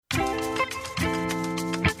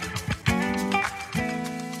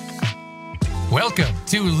Welcome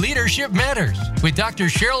to Leadership Matters with Dr.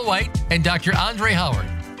 Cheryl White and Dr. Andre Howard.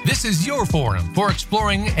 This is your forum for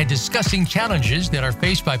exploring and discussing challenges that are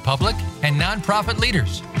faced by public and nonprofit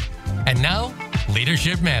leaders. And now,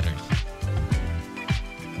 Leadership Matters.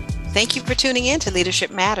 Thank you for tuning in to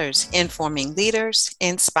Leadership Matters, informing leaders,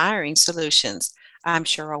 inspiring solutions. I'm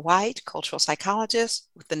Cheryl White, cultural psychologist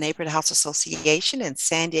with the Neighborhood House Association in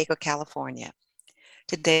San Diego, California.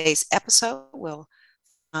 Today's episode will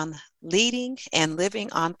on leading and living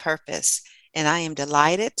on purpose. And I am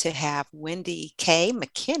delighted to have Wendy K.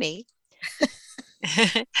 McKinney,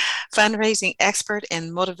 fundraising expert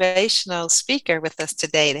and motivational speaker with us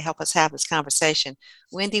today to help us have this conversation.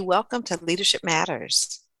 Wendy, welcome to Leadership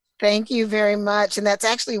Matters. Thank you very much. And that's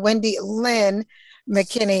actually Wendy Lynn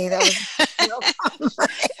McKinney.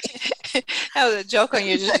 That was a joke on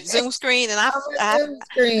your Zoom screen. And I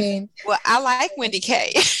like Wendy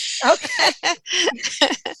K. Okay.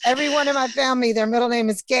 Everyone in my family, their middle name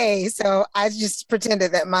is K. So I just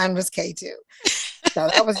pretended that mine was K too. So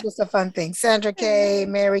that was just a fun thing. Sandra K,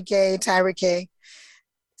 Mary K, Tyra K.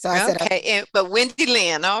 So I said, okay, but Wendy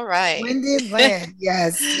Lynn, all right. Wendy Lynn,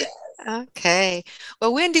 yes. Okay.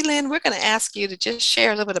 Well, Wendy Lynn, we're going to ask you to just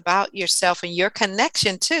share a little bit about yourself and your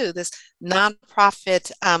connection to this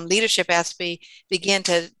nonprofit leadership as we begin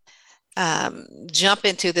to jump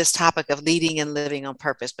into this topic of leading and living on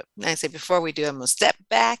purpose. But like I say, before we do, I'm going to step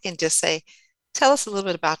back and just say, tell us a little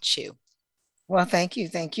bit about you. Well, thank you.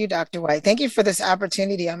 Thank you, Dr. White. Thank you for this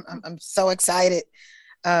opportunity. I'm so excited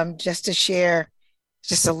just to share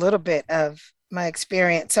just a little bit of my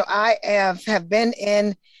experience. So I have been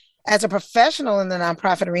in as a professional in the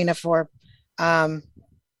nonprofit arena for,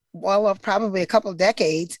 probably a couple of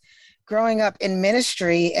decades. Growing up in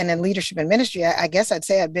ministry and in leadership in ministry, I guess I'd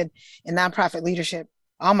say I've been in nonprofit leadership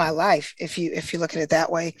all my life, if you look at it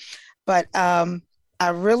that way. But I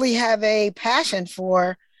really have a passion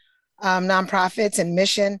for nonprofits and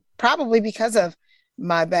mission, probably because of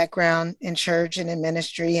my background in church and in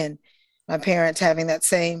ministry, and my parents having that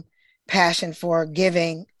same passion for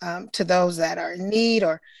giving to those that are in need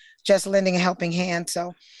or just lending a helping hand.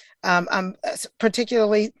 So I'm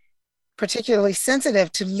particularly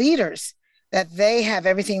sensitive to leaders, that they have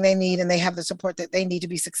everything they need and they have the support that they need to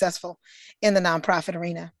be successful in the nonprofit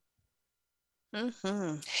arena.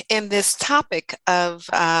 Mm-hmm. And this topic of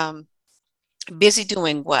busy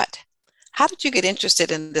doing what? How did you get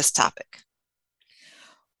interested in this topic?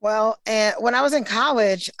 Well, when I was in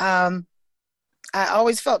college, I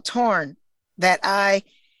always felt torn that I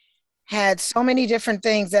had so many different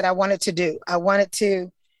things that I wanted to do. I wanted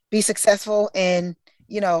to be successful in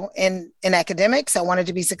academics. I wanted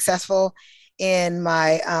to be successful in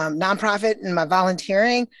my nonprofit and my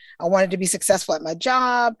volunteering. I wanted to be successful at my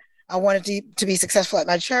job. I wanted to be successful at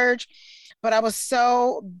my church. But I was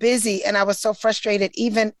so busy and I was so frustrated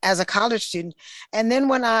even as a college student. And then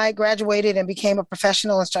when I graduated and became a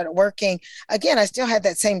professional and started working, again, I still had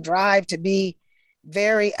that same drive to be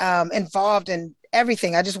very involved in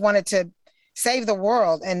everything. I just wanted to save the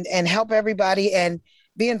world and help everybody and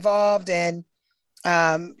be involved and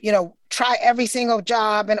try every single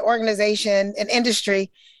job and organization and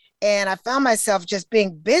industry. And I found myself just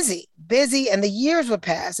being busy, and the years would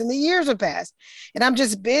pass. And I'm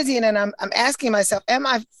just busy. And then I'm asking myself, am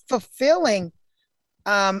I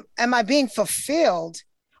being fulfilled,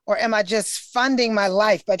 or am I just funding my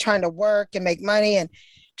life by trying to work and make money and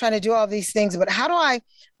trying to do all these things? But how do I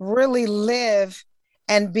really live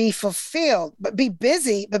and be fulfilled, but be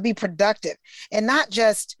busy, but be productive, and not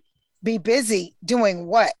just be busy doing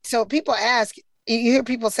what? So people ask, you hear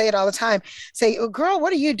people say it all the time, say, oh, girl,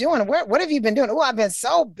 what are you doing? What have you been doing? Oh, I've been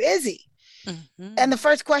so busy. Mm-hmm. And the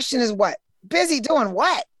first question is what? Busy doing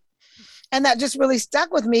what? And that just really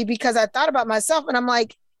stuck with me, because I thought about myself and I'm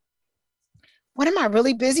like, what am I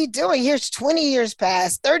really busy doing? Here's 20 years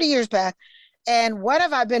past, 30 years past. And what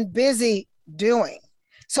have I been busy doing?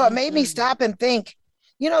 So it made me stop and think,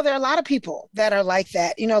 there are a lot of people that are like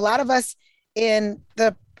that. A lot of us in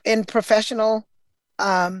professional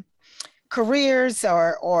careers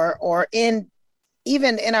or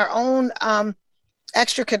even in our own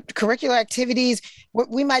extracurricular activities,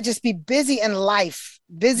 we might just be busy in life.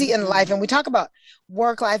 And we talk about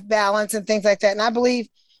work-life balance and things like that. And I believe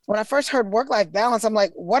when I first heard work-life balance, I'm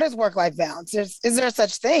like, what is work-life balance? Is there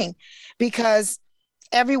such thing? Because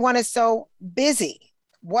everyone is so busy.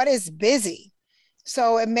 What is busy?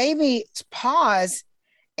 So it made me pause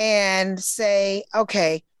and say,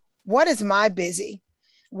 okay, what is my busy?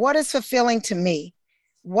 What is fulfilling to me?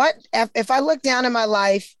 What if I look down in my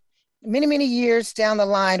life many, many years down the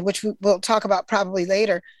line, which we'll talk about probably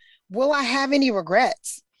later, will I have any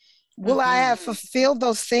regrets? Will I have fulfilled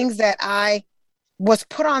those things that I was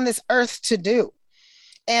put on this earth to do.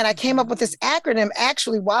 And I came up with this acronym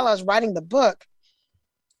actually while I was writing the book,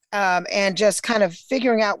 and just kind of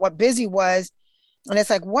figuring out what busy was. And it's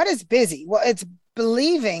like, what is busy? Well, it's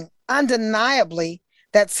believing undeniably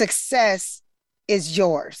that success is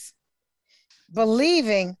yours.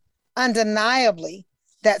 Believing undeniably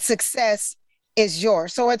that success is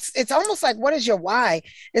yours. So it's almost like, what is your why?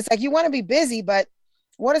 It's like, you want to be busy, but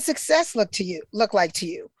what does success look like to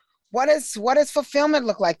you? What does fulfillment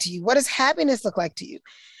look like to you? What does happiness look like to you?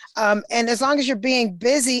 And as long as you're being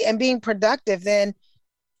busy and being productive, then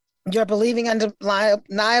you're believing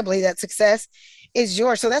undeniably that success is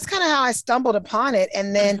yours. So that's kind of how I stumbled upon it.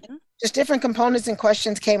 And then just different components and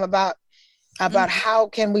questions came about how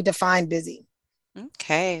can we define busy.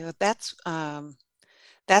 Okay, well,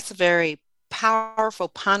 that's very powerful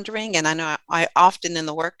pondering, and I know I often in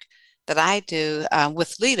the work that I do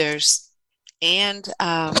with leaders and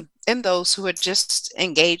those who are just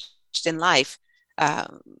engaged in life,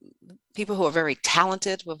 people who are very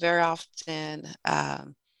talented will very often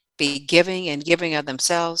be giving of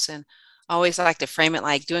themselves, and I always like to frame it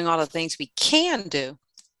like doing all the things we can do.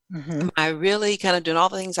 Am I really kind of doing all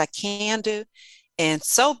the things I can do? And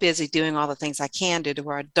so busy doing all the things I can do to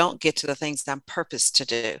where I don't get to the things that I'm purposed to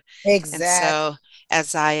do. Exactly. And so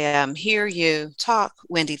as I hear you talk,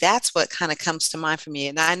 Wendy, that's what kind of comes to mind for me.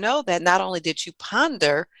 And I know that not only did you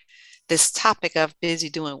ponder this topic of busy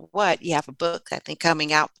doing what, you have a book, I think,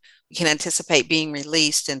 coming out. We can anticipate being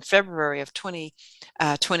released in February of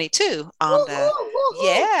 2022 on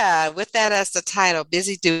with that as the title,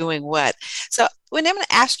 Busy Doing What. So when I'm going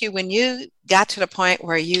to ask you, when you got to the point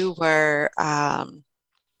where you were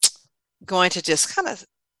going to just kind of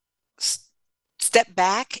step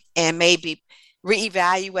back and maybe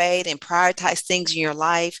reevaluate and prioritize things in your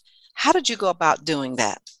life, how did you go about doing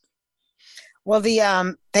that? Well,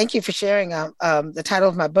 thank you for sharing the title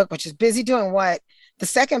of my book, which is Busy Doing What. The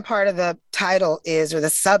second part of the title is, or the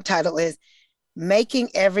subtitle is, Making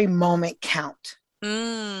Every Moment Count.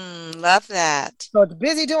 Love that. So it's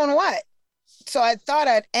busy doing what? So I thought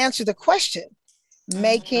I'd answer the question,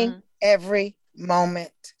 making every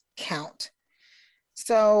moment count.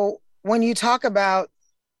 So when you talk about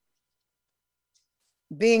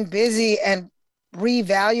being busy and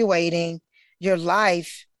reevaluating your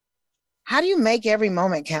life, how do you make every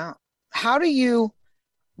moment count? How do you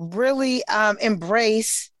really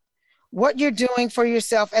embrace what you're doing for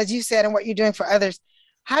yourself, as you said, and what you're doing for others?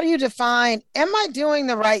 How do you define, am I doing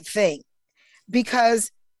the right thing?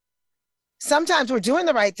 Because sometimes we're doing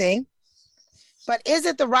the right thing, but is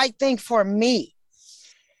it the right thing for me?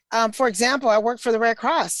 For example, I worked for the Red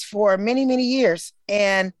Cross for many, many years,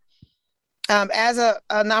 and as a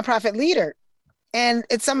nonprofit leader, and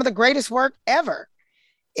it's some of the greatest work ever.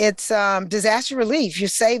 It's disaster relief. You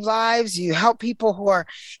save lives. You help people who are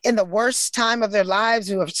in the worst time of their lives,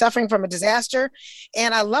 who are suffering from a disaster.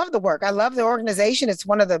 And I love the work. I love the organization. It's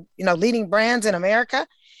one of the leading brands in America,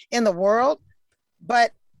 in the world.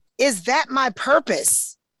 But is that my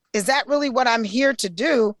purpose? Is that really what I'm here to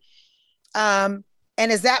do? And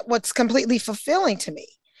is that what's completely fulfilling to me?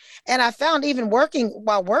 And I found even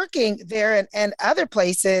while working there and other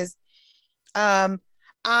places,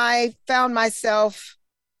 I found myself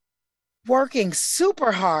working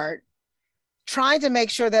super hard, trying to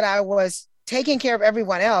make sure that I was taking care of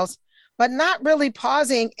everyone else, but not really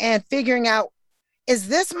pausing and figuring out, is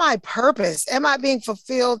this my purpose? Am I being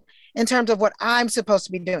fulfilled in terms of what I'm supposed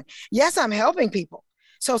to be doing? Yes, I'm helping people.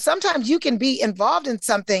 So sometimes you can be involved in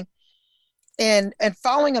something and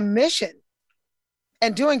following a mission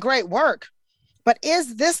and doing great work, but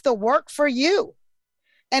is this the work for you?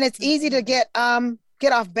 And it's easy to get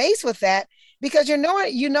off base with that, because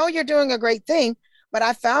you're doing a great thing. But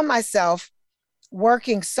I found myself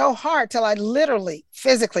working so hard till I literally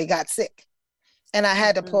physically got sick, and I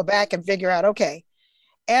had to pull back and figure out, okay,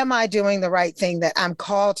 am I doing the right thing that I'm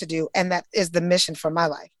called to do? And that is the mission for my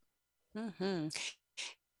life.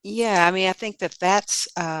 Yeah, I mean, I think that's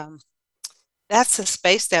a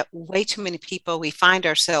space that way too many people we find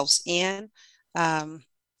ourselves in, and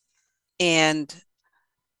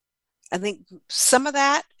I think some of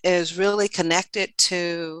that is really connected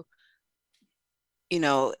to,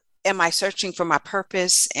 am I searching for my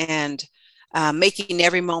purpose and making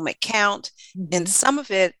every moment count? And some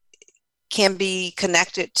of it can be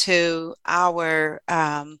connected to our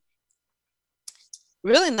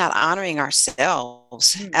really not honoring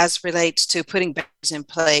ourselves as relates to putting boundaries in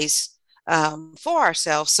place for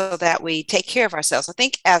ourselves so that we take care of ourselves. I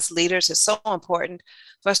think as leaders, it's so important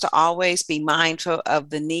for us to always be mindful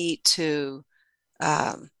of the need to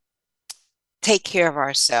take care of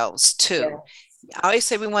ourselves too. I always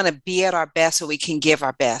say we want to be at our best so we can give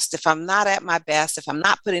our best. If I'm not at my best, if I'm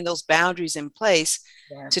not putting those boundaries in place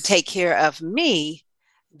to take care of me,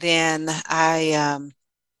 then I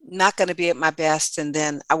not going to be at my best, and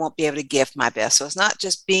then I won't be able to give my best. So it's not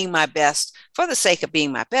just being my best for the sake of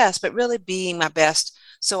being my best, but really being my best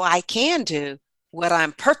so I can do what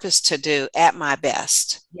I'm purposed to do at my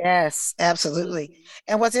best. Yes, absolutely.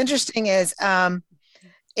 And what's interesting is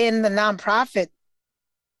in the nonprofit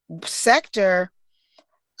sector,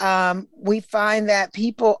 we find that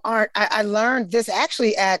people aren't, I learned this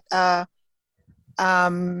actually at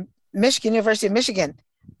Michigan, University of Michigan,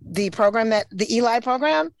 the Eli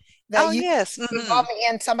program that yes. involved me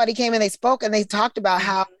in. Somebody came and they spoke and they talked about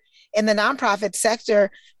how in the nonprofit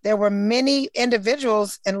sector, there were many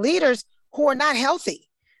individuals and leaders who are not healthy,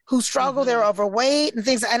 who struggle, they're overweight and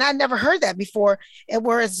things. And I'd never heard that before.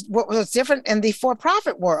 What was different in the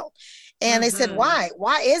for-profit world. And they said, why?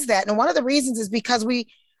 Why is that? And one of the reasons is because we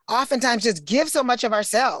oftentimes just give so much of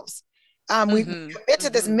ourselves. We commit to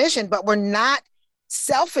this mission, but we're not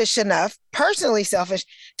selfish enough, personally selfish,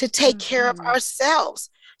 to take care of ourselves.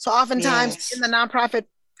 So oftentimes in the nonprofit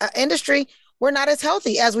industry, we're not as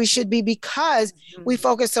healthy as we should be because we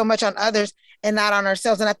focus so much on others and not on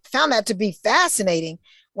ourselves. And I found that to be fascinating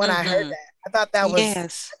when I heard that. I thought that was, I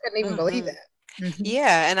couldn't even believe that.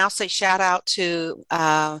 Yeah, and I'll say shout out to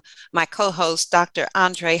my co-host, Dr.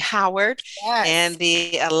 Andre Howard, and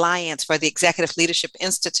the Alliance for the Executive Leadership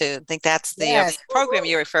Institute. I think that's the program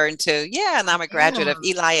you're referring to. Yeah, and I'm a graduate of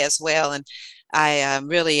Eli as well, and I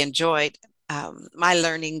really enjoyed my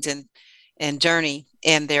learnings and journey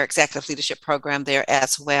in their executive leadership program there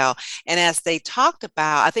as well. And as they talked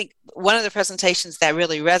about, I think one of the presentations that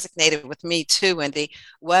really resonated with me too, Wendy,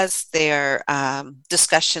 was their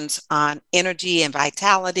discussions on energy and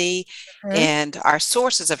vitality and our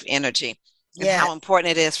sources of energy and how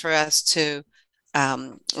important it is for us to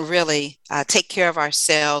really take care of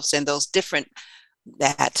ourselves and those different,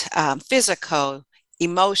 physical,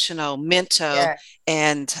 emotional, mental,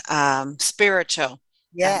 and spiritual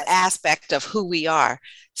aspect of who we are.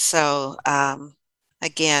 So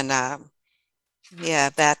again, that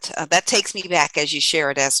takes me back as you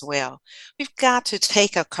share it as well. We've got to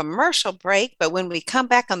take a commercial break, but when we come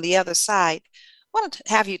back on the other side, I want to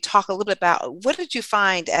have you talk a little bit about what did you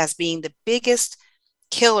find as being the biggest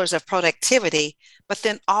killers of productivity, but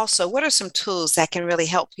then also what are some tools that can really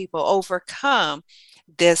help people overcome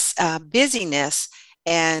this busyness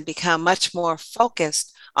and become much more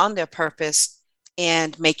focused on their purpose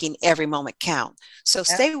and making every moment count. So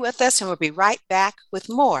stay with us and we'll be right back with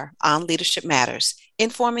more on Leadership Matters,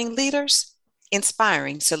 informing leaders,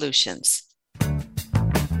 inspiring solutions.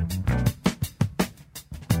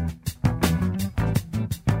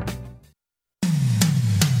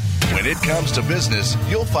 When it comes to business,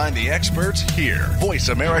 you'll find the experts here. Voice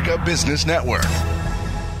America Business Network.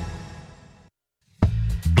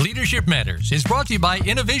 Leadership Matters is brought to you by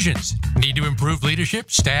Innovisions. Need to improve leadership,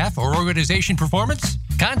 staff, or organization performance?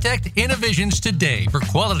 Contact Innovisions today for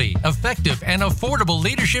quality, effective, and affordable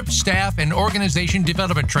leadership, staff, and organization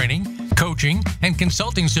development training, coaching, and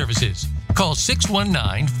consulting services. Call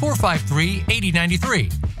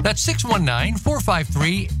 619-453-8093. That's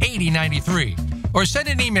 619-453-8093. Or send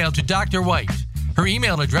an email to Dr. White. Her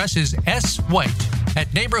email address is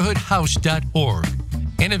swhite@neighborhoodhouse.org.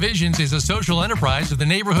 Innovisions is a social enterprise of the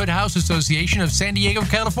Neighborhood House Association of San Diego,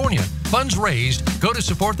 California. Funds raised go to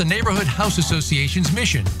support the Neighborhood House Association's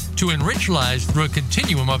mission to enrich lives through a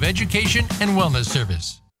continuum of education and wellness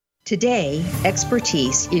service. Today,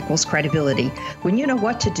 expertise equals credibility. When you know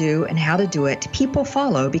what to do and how to do it, people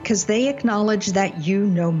follow because they acknowledge that you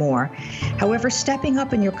know more. However, stepping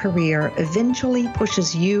up in your career eventually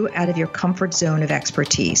pushes you out of your comfort zone of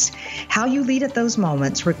expertise. How you lead at those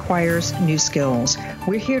moments requires new skills.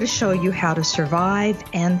 We're here to show you how to survive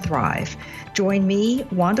and thrive. Join me,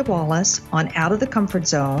 Wanda Wallace, on Out of the Comfort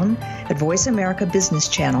Zone at Voice America Business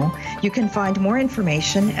Channel. You can find more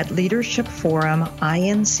information at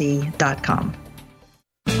leadershipforuminc.com.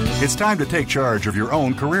 It's time to take charge of your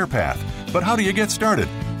own career path. But how do you get started?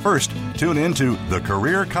 First, tune in to The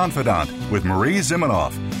Career Confidant with Marie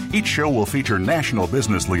Zimenoff. Each show will feature national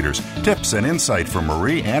business leaders, tips and insight from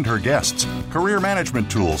Marie and her guests, career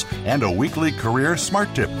management tools, and a weekly career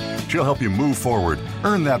smart tip. She'll help you move forward,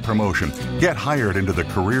 earn that promotion, get hired into the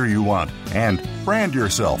career you want, and brand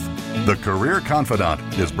yourself. The Career Confidant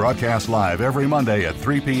is broadcast live every Monday at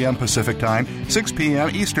 3 p.m. Pacific Time, 6 p.m.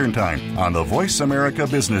 Eastern Time on the Voice America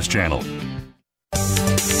Business Channel.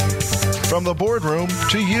 From the boardroom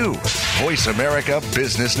to you, Voice America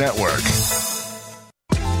Business Network.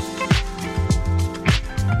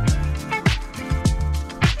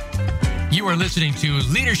 You are listening to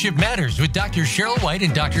Leadership Matters with Dr. Cheryl White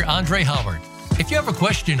and Dr. Andre Howard. If you have a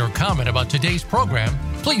question or comment about today's program,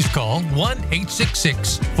 please call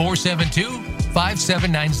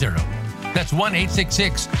 1-866-472-5790. That's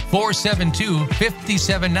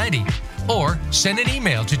 1-866-472-5790. Or send an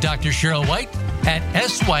email to Dr. Cheryl White at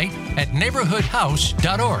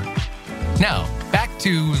swhite@neighborhoodhouse.org. Now, back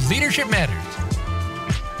to Leadership Matters.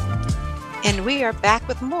 And we are back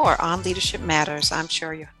with more on Leadership Matters. I'm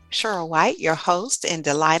Cheryl White, your host, and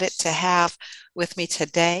delighted to have with me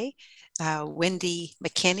today Wendy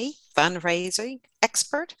McKinney, fundraising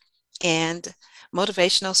expert and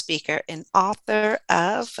motivational speaker and author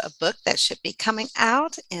of a book that should be coming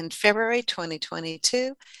out in February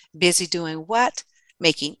 2022, Busy Doing What?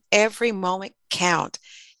 Making Every Moment Count.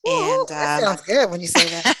 Ooh, And that sounds good when you say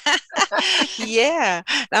that. yeah.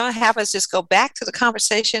 Now I have us just go back to the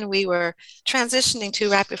conversation we were transitioning to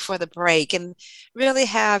right before the break and really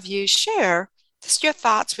have you share just your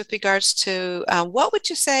thoughts with regards to what would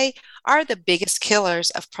you say are the biggest killers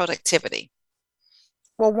of productivity?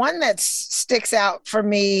 Well, one that sticks out for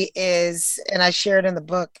me is, and I shared in the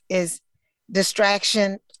book, is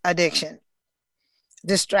distraction addiction.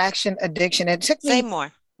 Distraction addiction. It took me Say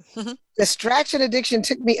more. distraction addiction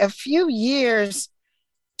took me a few years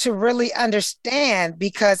to really understand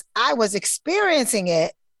because I was experiencing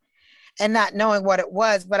it and not knowing what it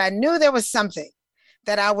was, but I knew there was something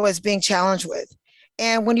that I was being challenged with.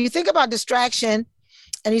 And when you think about distraction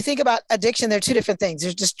and you think about addiction, there are two different things.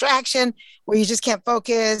 There's distraction where you just can't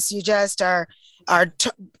focus. You just are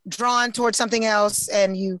drawn towards something else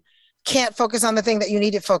and you can't focus on the thing that you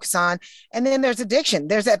need to focus on. And then there's addiction.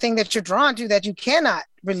 There's that thing that you're drawn to that you cannot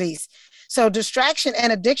release. So distraction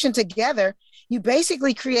and addiction together, you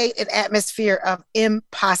basically create an atmosphere of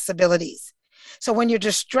impossibilities. So when you're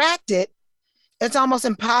distracted, it's almost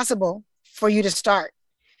impossible for you to start.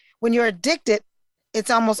 When you're addicted, it's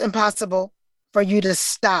almost impossible for you to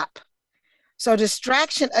stop. So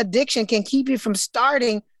distraction addiction can keep you from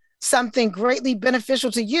starting something greatly beneficial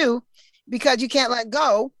to you because you can't let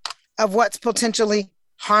go of what's potentially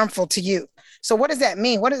harmful to you. So what does that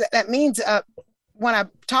mean? That means when I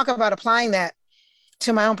talk about applying that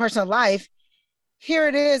to my own personal life, here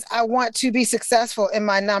it is. I want to be successful in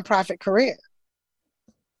my nonprofit career,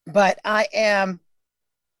 but I am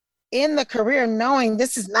in the career knowing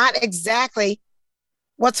this is not exactly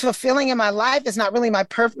what's fulfilling in my life. It's not really my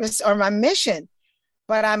purpose or my mission,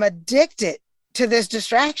 but I'm addicted to this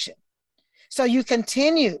distraction. So you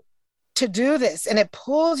continue to do this and it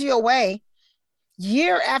pulls you away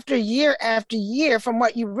year after year after year from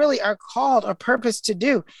what you really are called or purposed to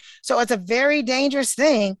do. So it's a very dangerous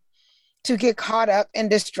thing to get caught up in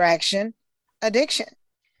distraction addiction.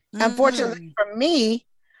 Mm-hmm. Unfortunately for me,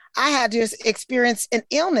 I had to experience an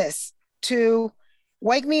illness to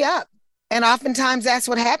wake me up. And oftentimes that's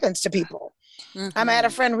what happens to people. Mm-hmm. I had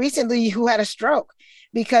a friend recently who had a stroke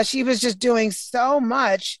because she was just doing so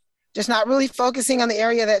much, just not really focusing on the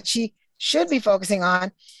area that she should be focusing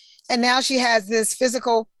on. And now she has this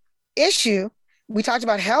physical issue. We talked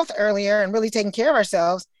about health earlier and really taking care of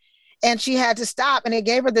ourselves. And she had to stop, and it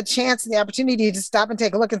gave her the chance and the opportunity to stop and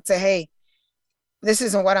take a look and say, hey, this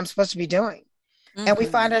isn't what I'm supposed to be doing. Mm-hmm. And we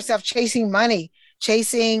find ourselves chasing money,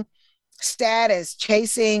 chasing status,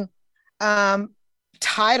 chasing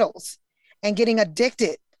titles, and getting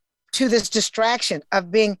addicted to this distraction of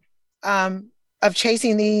being, of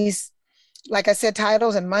chasing these, like I said,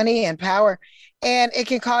 titles and money and power. And it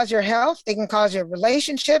can cause your health. It can cause your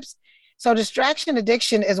relationships. So distraction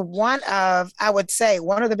addiction is one of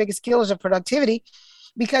the biggest killers of productivity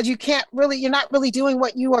because you're not really doing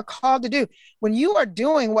what you are called to do. When you are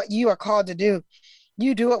doing what you are called to do,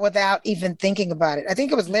 you do it without even thinking about it. I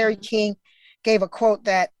think it was Larry King gave a quote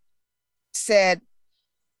that said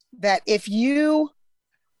that if you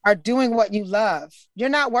are doing what you love, you're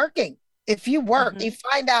not working. If you work, you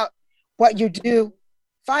find out what you do,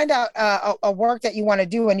 find out a work that you want to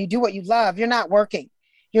do and you do what you love, you're not working.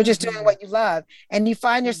 You're just doing what you love. And you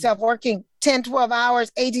find yourself working 10, 12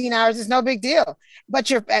 hours, 18 hours, it's no big deal. But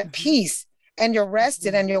you're at peace and you're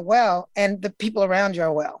rested and you're well and the people around you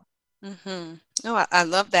are well. Mm-hmm. Oh, I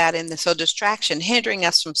love that. And so distraction hindering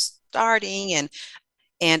us from starting and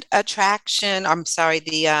the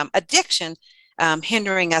addiction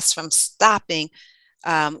hindering us from stopping.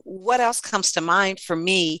 What else comes to mind for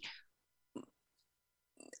me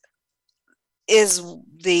is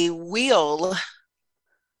the wheel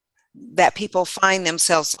that people find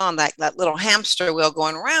themselves on, like that little hamster wheel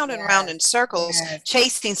going round and round in circles,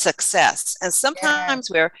 chasing success. And sometimes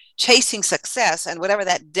we're chasing success and whatever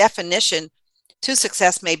that definition to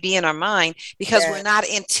success may be in our mind, because we're not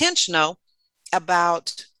intentional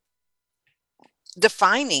about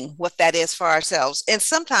defining what that is for ourselves. And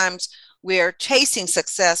sometimes we're chasing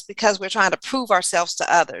success because we're trying to prove ourselves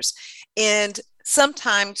to others. And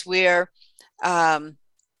sometimes we're feeling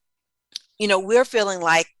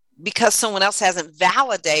like because someone else hasn't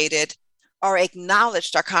validated or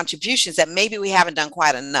acknowledged our contributions that maybe we haven't done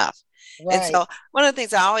quite enough. Right. And so one of the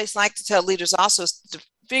things I always like to tell leaders also is to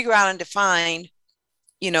figure out and define,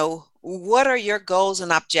 what are your goals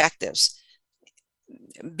and objectives?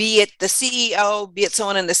 Be it the CEO, be it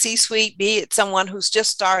someone in the C-suite, be it someone who's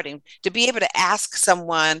just starting, to be able to ask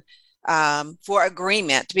someone for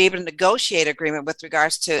agreement, to be able to negotiate agreement with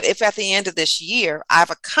regards to, if at the end of this year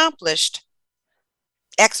I've accomplished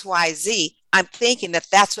X, Y, Z, I'm thinking that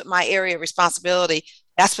that's what my area of responsibility,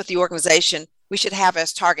 that's what the organization, we should have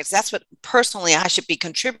as targets. That's what personally I should be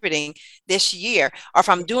contributing this year. Or if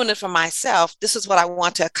I'm doing it for myself, this is what I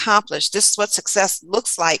want to accomplish. This is what success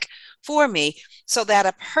looks like for me, so that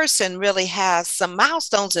a person really has some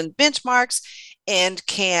milestones and benchmarks and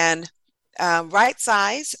can right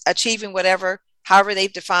size achieving however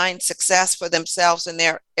they've defined success for themselves in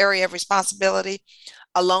their area of responsibility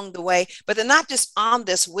along the way. But they're not just on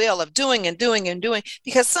this wheel of doing and doing and doing,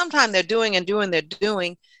 because sometimes they're doing and doing,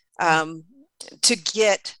 to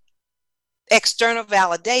get external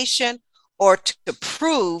validation or to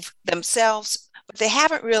prove themselves, but they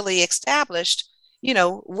haven't really established,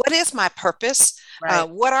 what is my purpose? Right.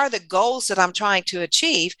 What are the goals that I'm trying to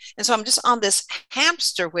achieve? And so I'm just on this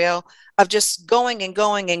hamster wheel of just going and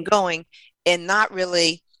going and going, and not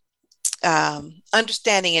really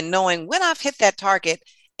understanding and knowing when I've hit that target,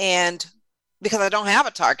 and because I don't have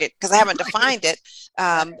a target, because I haven't defined it.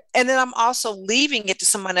 And then I'm also leaving it to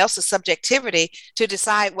someone else's subjectivity to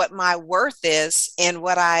decide what my worth is and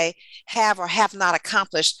what I have or have not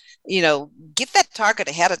accomplished. Get that target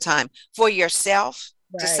ahead of time for yourself.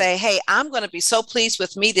 Right. To say, hey, I'm going to be so pleased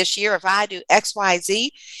with me this year if I do X, Y,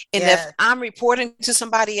 Z. And if I'm reporting to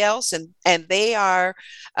somebody else and they are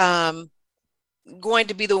going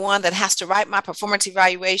to be the one that has to write my performance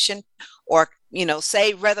evaluation, or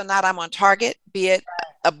say whether or not I'm on target, be it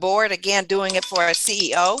a board, again, doing it for a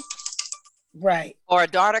CEO, right, or a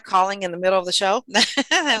daughter calling in the middle of the show. That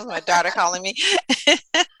was my daughter calling me.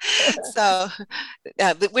 So,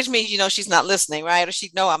 which means she's not listening, right? Or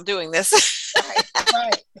she'd know I'm doing this.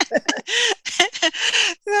 Right.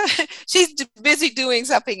 She's busy doing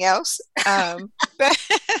something else. But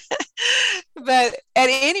at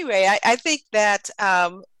any rate, I think that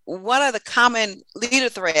one of the common leader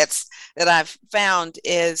threats that I've found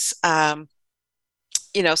is,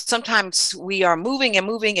 sometimes we are moving and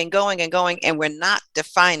moving and going, and we're not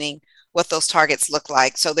defining what those targets look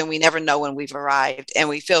like. So then we never know when we've arrived, and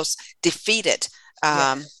we feel defeated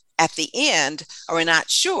at the end, or we're not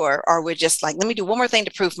sure, or we're just like, let me do one more thing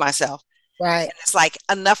to prove myself. Right. And it's like,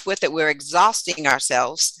 enough with it. We're exhausting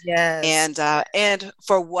ourselves. Yes. And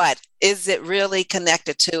for what? Is it really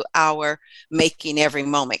connected to our making every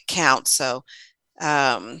moment count? So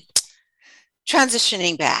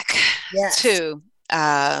transitioning back to,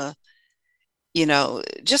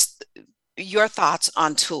 just your thoughts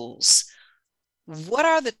on tools. What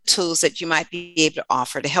are the tools that you might be able to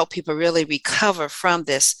offer to help people really recover from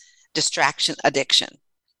this distraction addiction?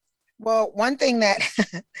 Well, one thing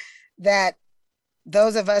that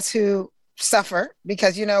those of us who suffer,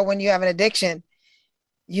 because, when you have an addiction,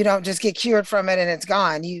 you don't just get cured from it and it's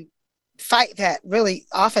gone. You fight that really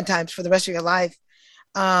oftentimes for the rest of your life.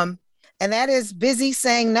 And that is busy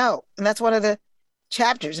saying no. And that's one of the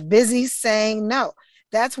chapters, busy saying no.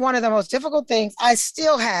 That's one of the most difficult things I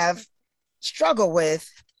still have struggle with,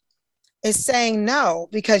 is saying no,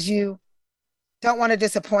 because you don't want to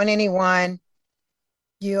disappoint anyone.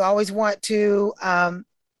 You always want to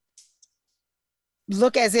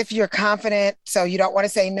look as if you're confident. So you don't want to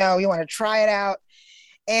say no. You want to try it out.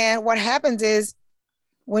 And what happens is,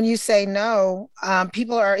 when you say no,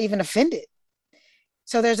 people are even offended.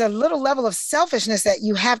 So there's a little level of selfishness that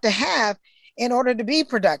you have to have in order to be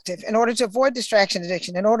productive, in order to avoid distraction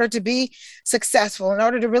addiction, in order to be successful, in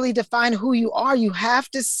order to really define who you are. You have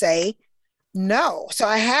to say no. So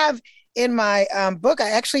I have in my book,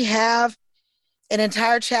 I actually have an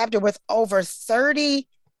entire chapter with over 30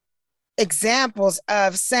 examples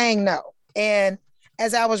of saying no. And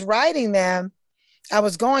as I was writing them, I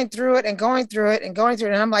was going through it and going through it and going through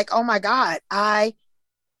it. And I'm like, oh my God, I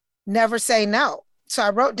never say no. So I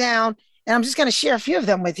wrote down, and I'm just going to share a few of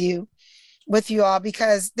them with you all,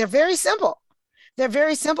 because they're very simple. They're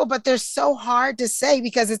very simple, but they're so hard to say,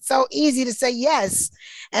 because it's so easy to say yes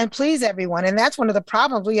and please everyone. And that's one of the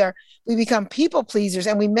problems. We become people pleasers,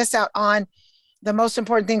 and we miss out on the most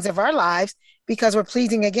important things of our lives because we're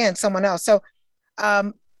pleasing, again, someone else. So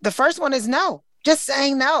the first one is no. just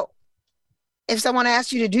saying no. If someone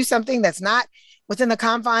asks you to do something that's not within the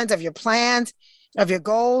confines of your plans, of your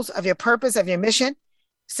goals, of your purpose, of your mission,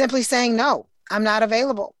 simply saying no, I'm not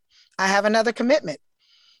available. I have another commitment.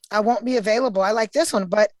 I won't be available. I like this one,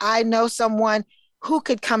 but I know someone who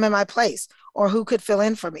could come in my place or who could fill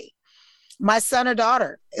in for me. My son or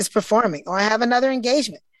daughter is performing, or I have another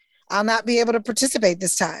engagement. I'll not be able to participate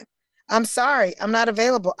this time. I'm sorry, I'm not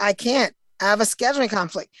available. I can't. I have a scheduling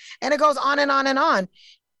conflict. And it goes on and on and on.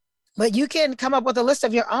 But you can come up with a list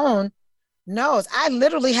of your own no's. I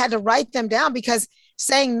literally had to write them down because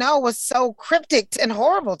saying no was so cryptic and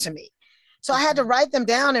horrible to me. So I had to write them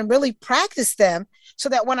down and really practice them so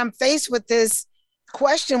that when I'm faced with this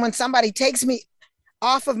question, when somebody takes me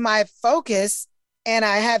off of my focus and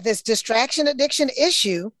I have this distraction addiction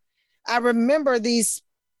issue, I remember these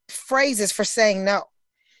phrases for saying no.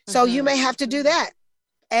 So you may have to do that,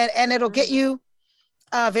 and it'll get you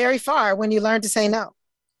very far when you learn to say no.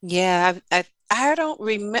 Yeah, I don't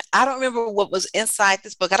remember what was inside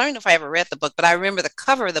this book. I don't even know if I ever read the book, but I remember the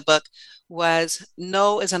cover of the book was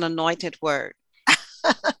 "No is an anointed word."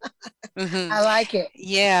 I like it.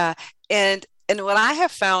 Yeah, and what I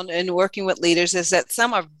have found in working with leaders is that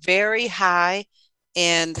some are very high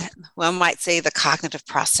in, one might say, the cognitive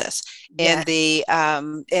process and the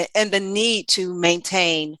need to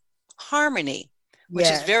maintain harmony, which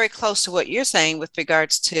is very close to what you're saying with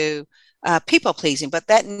regards to people pleasing. But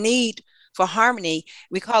that need for harmony,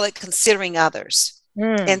 we call it considering others.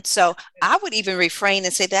 And so I would even refrain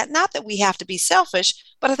and say that, not that we have to be selfish,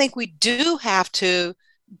 but I think we do have to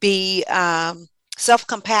be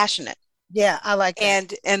self-compassionate. Yeah, I like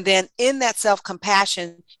that. And then in that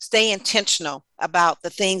self-compassion, stay intentional about the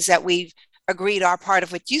things that we've agreed are part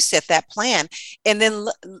of what you said, that plan. And then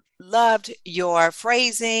loved your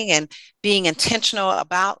phrasing and being intentional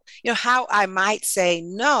about, how I might say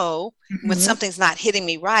no when something's not hitting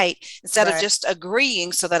me right, instead of just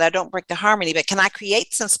agreeing so that I don't break the harmony. But can I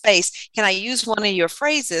create some space? Can I use one of your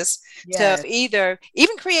phrases to either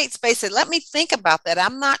even create space and let me think about that?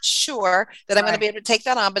 I'm not sure that I'm going to be able to take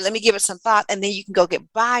that on, but let me give it some thought. And then you can go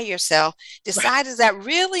get by yourself. Decide, is that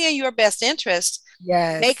really in your best interest?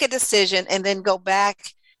 Make a decision and then go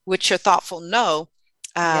back with your thoughtful no.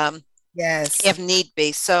 If need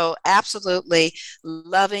be. So absolutely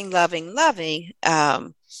loving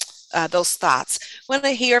those thoughts. Want to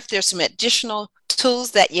hear if there's some additional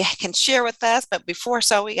tools that you can share with us, but before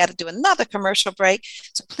we got to do another commercial break.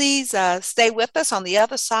 So please stay with us. On the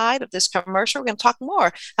other side of this commercial, we're going to talk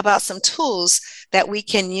more about some tools that we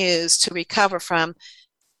can use to recover from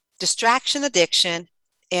distraction addiction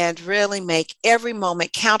and really make every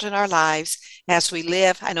moment count in our lives as we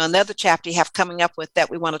live. I know another chapter you have coming up with that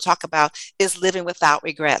we want to talk about is living without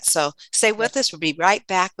regrets. So stay with us. We'll be right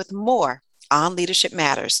back with more on Leadership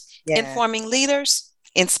Matters, informing leaders,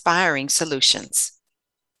 inspiring solutions.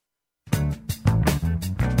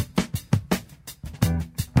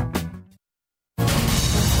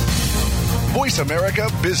 Voice America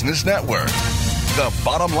Business Network, the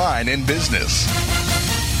bottom line in business.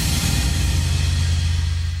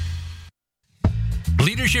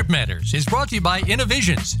 Leadership Matters is brought to you by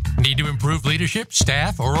Innovisions. Need to improve leadership,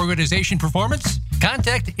 staff, or organization performance?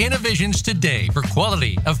 Contact Innovisions today for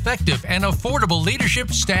quality, effective, and affordable leadership,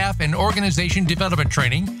 staff, and organization development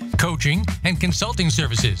training, coaching, and consulting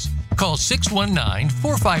services. Call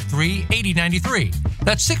 619-453-8093.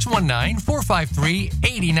 That's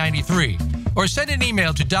 619-453-8093. Or send an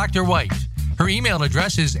email to Dr. White. Her email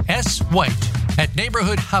address is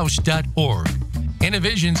swhite@neighborhoodhouse.org.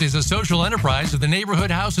 Innovisions is a social enterprise of the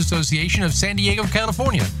Neighborhood House Association of San Diego,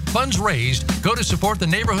 California. Funds raised go to support the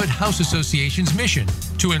Neighborhood House Association's mission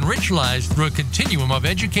to enrich lives through a continuum of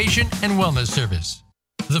education and wellness service.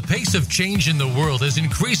 The pace of change in the world is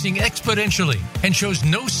increasing exponentially and shows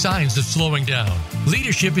no signs of slowing down.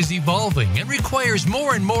 Leadership is evolving and requires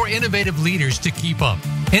more and more innovative leaders to keep up.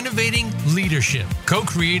 Innovating Leadership,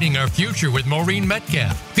 co-creating our future with Maureen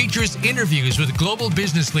Metcalf, features interviews with global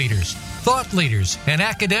business leaders, thought leaders, and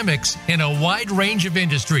academics in a wide range of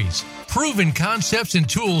industries. Proven concepts and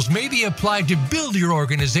tools may be applied to build your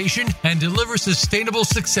organization and deliver sustainable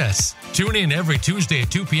success. Tune in every Tuesday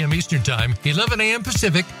at 2 p.m. Eastern Time, 11 a.m.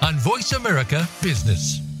 Pacific on Voice America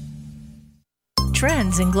Business.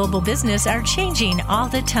 Trends in global business are changing all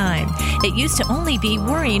the time. It used to only be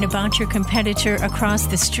worrying about your competitor across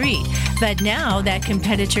the street, but now that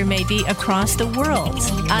competitor may be across the world.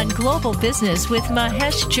 On Global Business with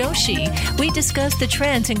Mahesh Joshi, we discuss the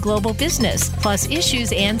trends in global business, plus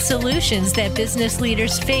issues and solutions that business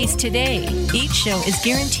leaders face today. Each show is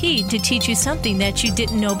guaranteed to teach you something that you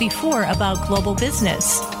didn't know before about global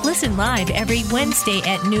business. Listen live every Wednesday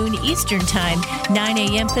at noon Eastern Time, 9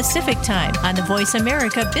 a.m. Pacific Time on the Voice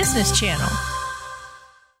America Business Channel.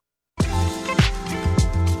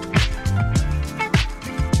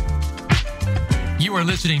 You are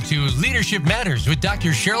listening to Leadership Matters with Dr.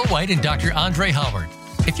 Cheryl White and Dr. Andre Howard.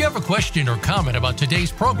 If you have a question or comment about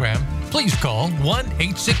today's program, please call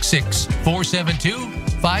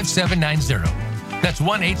 1-866-472-5790. That's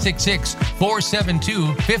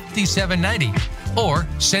 1-866-472-5790. Or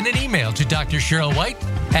send an email to Dr. Cheryl White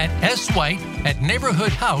at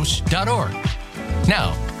swhite@neighborhoodhouse.org.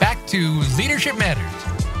 Now, back to Leadership Matters.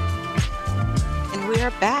 And we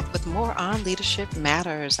are back with more on Leadership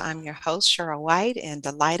Matters. I'm your host, Cheryl White, and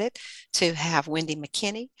delighted to have Wendy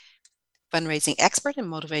McKinney, fundraising expert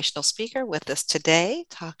and motivational speaker, with us today,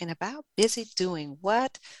 talking about busy doing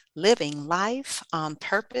what? Living life on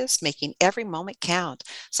purpose, making every moment count.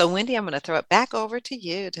 So, Wendy, I'm going to throw it back over to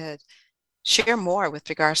you to share more with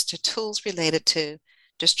regards to tools related to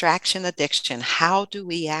distraction addiction. How do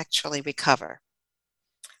we actually recover?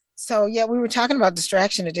 So, yeah, we were talking about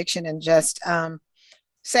distraction addiction and just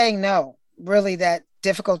saying no, really that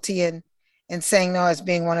difficulty in saying no as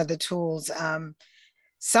being one of the tools.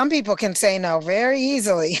 Some people can say no very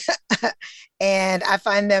easily, and I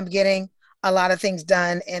find them getting a lot of things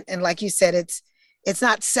done. And like you said, it's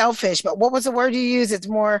not selfish, but what was the word you used? It's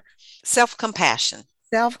more self-compassion.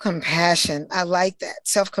 Self-compassion. I like that.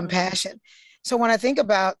 Self-compassion. So when I think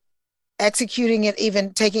about executing it,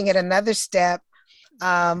 even taking it another step,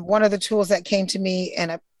 one of the tools that came to me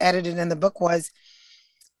and I edited in the book was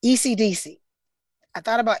ECDC. I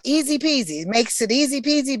thought about easy peasy. It makes it easy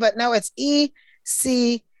peasy, but no, it's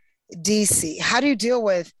ECDC. How do you deal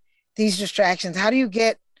with these distractions? How do you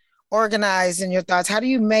get organized in your thoughts? How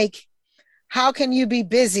can you be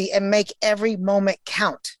busy and make every moment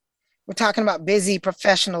count? We're talking about busy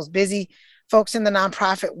professionals, busy folks in the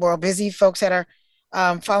nonprofit world, busy folks that are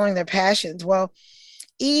following their passions. Well,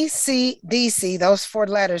 ECDC, those 4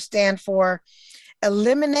 letters stand for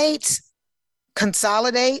eliminate,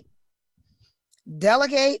 consolidate,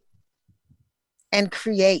 delegate, and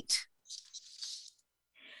create.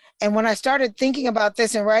 And when I started thinking about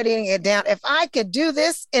this and writing it down, if I could do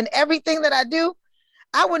this in everything that I do,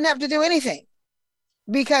 I wouldn't have to do anything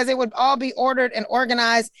because it would all be ordered and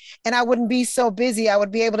organized and I wouldn't be so busy. I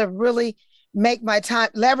would be able to really make my time,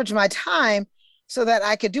 leverage my time so that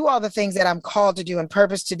I could do all the things that I'm called to do and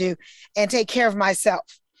purpose to do and take care of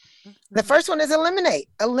myself. The first one is eliminate.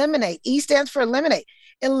 Eliminate. E stands for eliminate.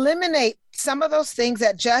 Eliminate some of those things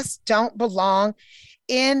that just don't belong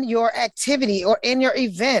in your activity or in your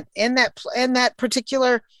event, in that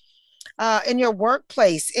particular, in your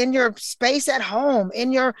workplace, in your space at home,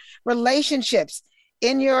 in your relationships,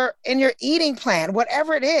 in your eating plan,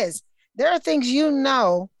 whatever it is. There are things you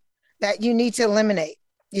know that you need to eliminate.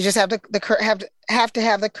 You just have to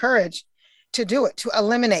have the courage to do it, to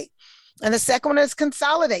eliminate. And the second one is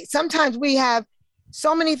consolidate. Sometimes we have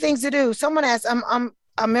so many things to do. Someone asked, I'm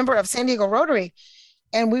a member of San Diego Rotary,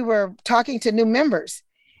 and we were talking to new members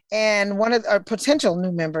and one of our potential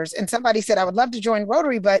new members. And somebody said, I would love to join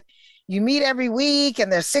Rotary, but you meet every week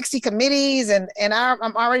and there's 60 committees and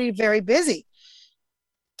I'm already very busy.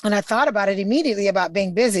 And I thought about it immediately about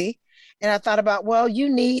being busy. And I thought about, well, you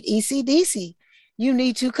need ECDC. You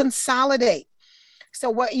need to consolidate. So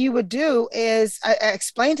what you would do is, I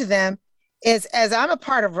explained to them, is as I'm a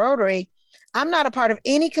part of Rotary, I'm not a part of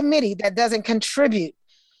any committee that doesn't contribute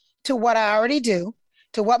to what I already do,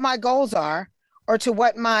 to what my goals are, or to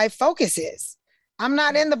what my focus is. I'm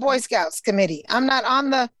not in the Boy Scouts committee. I'm not on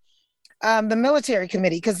the military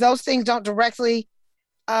committee because those things don't directly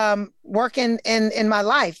work in my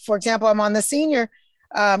life. For example, I'm on the senior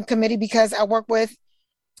committee because I work with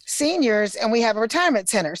seniors and we have a retirement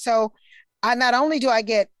center. So not only do I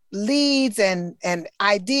get leads and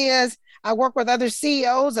ideas, I work with other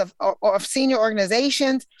CEOs of senior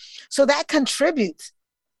organizations. So that contributes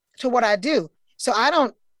to what I do. So I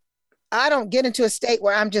don't get into a state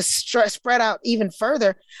where I'm just spread out even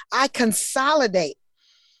further. I consolidate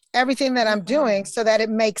everything that I'm doing so that it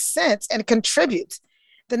makes sense and contributes.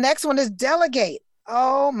 The next one is delegate.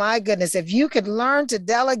 Oh my goodness. If you could learn to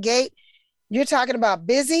delegate, you're talking about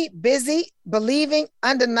busy, believing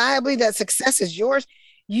undeniably that success is yours.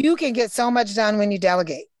 You can get so much done when you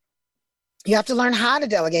delegate. You have to learn how to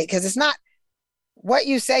delegate because it's not what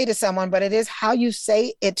you say to someone, but it is how you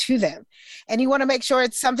say it to them. And you want to make sure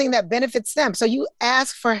it's something that benefits them. So you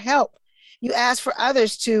ask for help. You ask for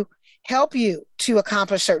others to help you to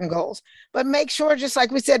accomplish certain goals, but make sure, just like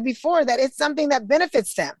we said before, that it's something that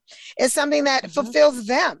benefits them. It's something that fulfills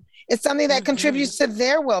them. It's something that contributes to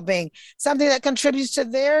their well-being, something that contributes to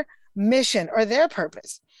their mission or their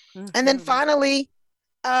purpose. And then finally,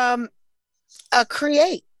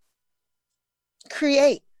 create,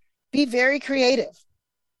 be very creative.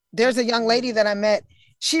 There's a young lady that I met.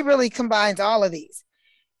 She really combines all of these.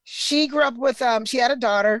 She grew up with, she had a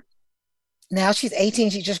daughter. Now she's 18.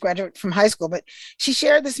 She just graduated from high school, but she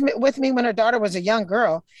shared this with me when her daughter was a young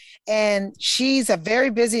girl. And she's a very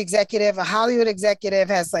busy executive, a Hollywood executive,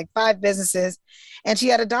 has like 5 businesses. And she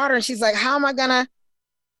had a daughter, and she's like, how am I going to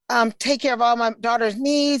take care of all my daughter's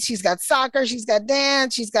needs? She's got soccer, she's got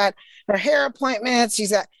dance, she's got her hair appointments.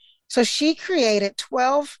 So she created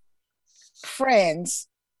 12 friends,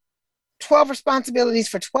 12 responsibilities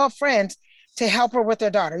for 12 friends to help her with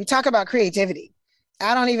their daughter. You talk about creativity.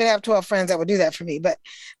 I don't even have 12 friends that would do that for me, but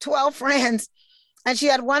 12 friends. And she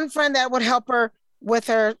had one friend that would help her with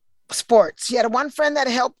her sports. She had one friend that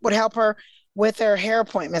would help her with her hair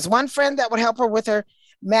appointments, one friend that would help her with her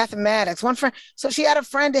mathematics, one friend. So she had a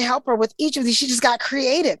friend to help her with each of these. She just got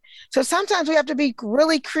creative. So sometimes we have to be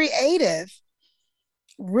really creative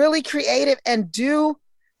and do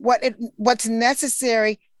what's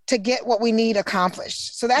necessary to get what we need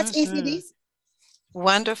accomplished. So that's ECDs.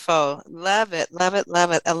 Wonderful. Love it. Love it.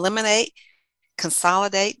 Love it. Eliminate,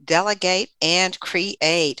 consolidate, delegate, and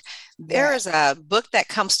create. There is a book that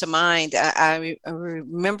comes to mind. I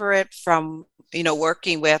remember it from,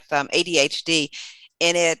 working with ADHD,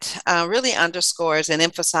 and it really underscores and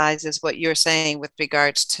emphasizes what you're saying with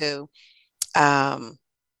regards to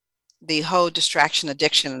the whole distraction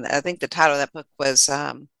addiction. I think the title of that book was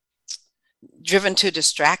Driven to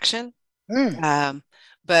Distraction,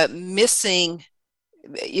 but missing,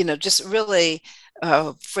 just really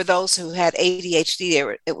for those who had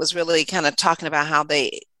ADHD, it was really kind of talking about how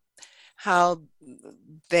they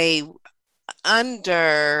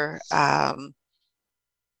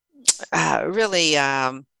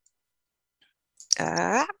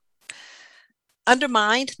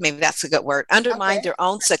undermined, maybe that's a good word, undermined their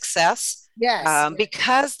own success. Yes.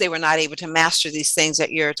 Because they were not able to master these things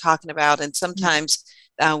that you're talking about. And sometimes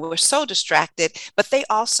we're so distracted, but they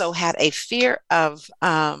also had a fear of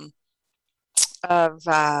not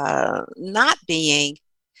being,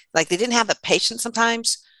 like, they didn't have the patience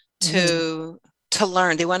sometimes to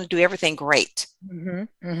learn. They want to do everything great.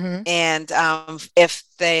 And if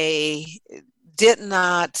they did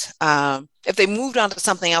not, if they moved on to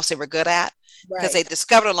something else they were good at, because they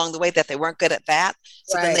discovered along the way that they weren't good at that.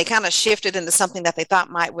 So then they kind of shifted into something that they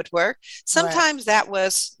thought would work. Sometimes that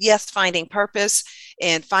was, yes, finding purpose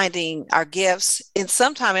and finding our gifts. And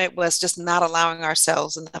sometimes it was just not allowing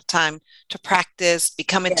ourselves enough time to practice,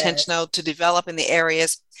 become intentional, to develop in the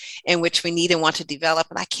areas in which we need and want to develop.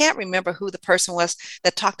 And I can't remember who the person was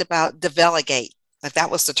that talked about delegate. Like,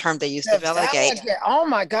 that was the term they used, delegate. Oh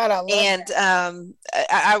my God, I love that. And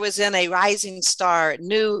I was in a Rising Star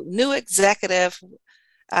new executive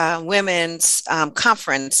women's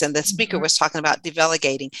conference, and the speaker was talking about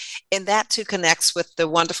delegating, and that too connects with the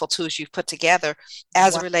wonderful tools you've put together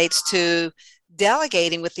as it relates to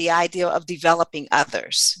delegating, with the idea of developing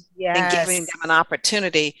others and giving them an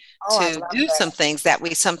opportunity to do some things that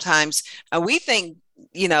we sometimes we think.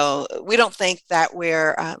 We don't think that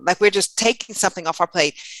we're just taking something off our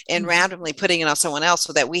plate and randomly putting it on someone else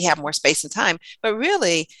so that we have more space and time. But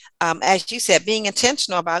really, as you said, being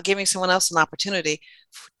intentional about giving someone else an opportunity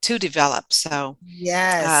to develop. So,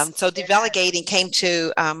 delegating came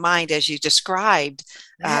to mind as you described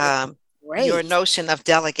your notion of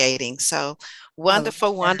delegating. So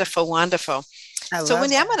wonderful, wonderful, wonderful. So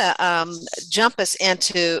Wendy, I'm going to jump us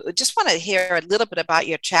into, just want to hear a little bit about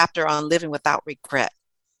your chapter on living without regret.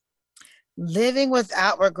 Living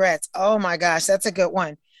without regrets. Oh my gosh, that's a good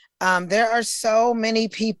one. There are so many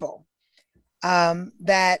people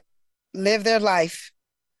that live their life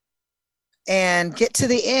and get to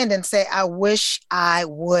the end and say, I wish I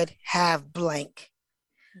would have blank.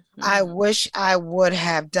 I wish I would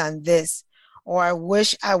have done this, or I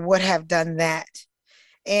wish I would have done that.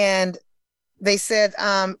 And they said,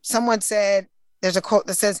 someone said, there's a quote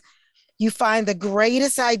that says, you find the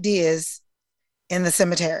greatest ideas in the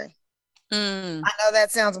cemetery. I know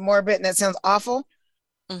that sounds morbid and that sounds awful,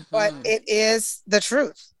 but it is the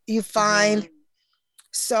truth. You find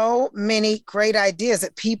so many great ideas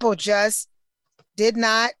that people just did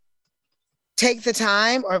not take the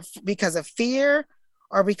time, or because of fear,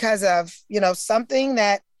 or because of, something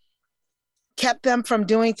that kept them from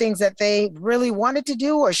doing things that they really wanted to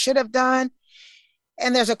do or should have done.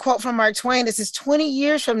 And there's a quote from Mark Twain that says, 20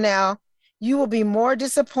 years from now, you will be more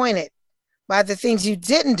disappointed by the things you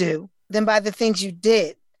didn't do than by the things you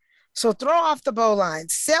did. So throw off the bowline,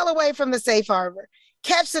 sail away from the safe harbor,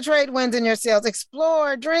 catch the trade winds in your sails,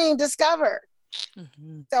 explore, dream, discover.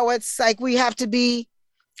 So it's like we have to be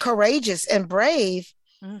courageous and brave,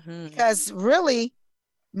 because really,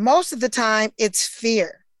 most of the time it's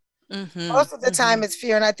fear. Most of the time it's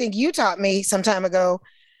fear. And I think you taught me some time ago,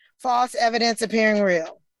 false evidence appearing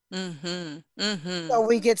real. So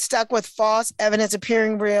we get stuck with false evidence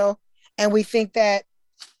appearing real, and we think that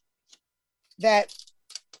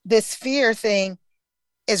this fear thing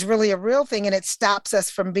is really a real thing, and it stops us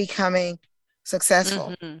from becoming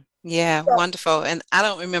successful. Yeah, so, wonderful. And I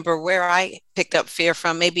don't remember where I picked up fear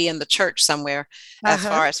from, maybe in the church somewhere, as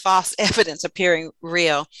far as false evidence appearing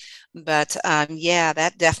real. But yeah,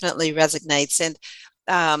 that definitely resonates. And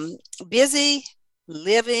busy,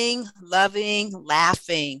 living, loving,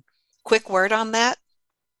 laughing. Quick word on that.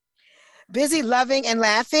 Busy, loving, and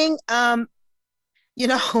laughing. You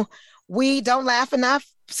know, we don't laugh enough.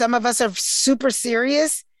 Some of us are super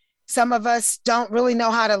serious. Some of us don't really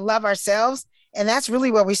know how to love ourselves. And that's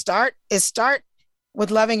really where we start with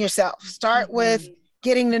loving yourself. Start with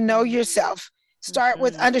getting to know yourself. Start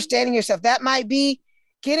with understanding yourself. That might be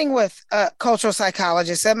getting with a cultural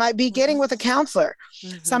psychologist. That might be getting with a counselor.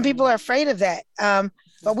 Some people are afraid of that.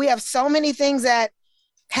 But we have so many things that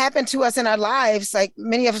happen to us in our lives. Like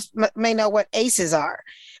many of us may know what ACEs are.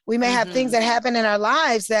 We may have things that happen in our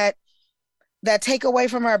lives that take away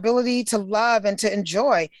from our ability to love and to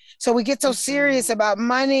enjoy. So we get so serious about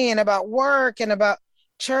money and about work and about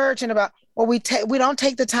church and about, well, we don't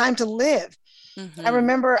take the time to live. I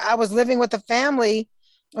remember I was living with a family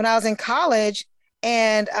when I was in college,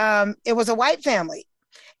 and it was a white family.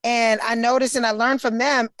 And I noticed and I learned from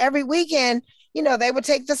them every weekend, you know, they would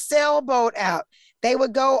take the sailboat out. They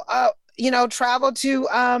would go, travel to,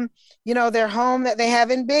 their home that they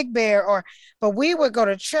have in Big Bear, but we would go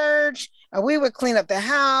to church, or we would clean up the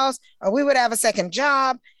house, or we would have a second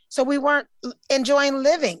job. So we weren't enjoying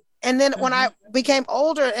living. And then when I became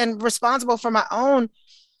older and responsible for my own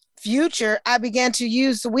future, I began to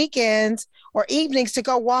use the weekends or evenings to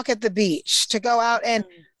go walk at the beach, to go out and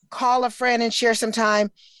call a friend and share some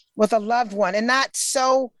time with a loved one, and not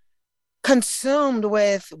so consumed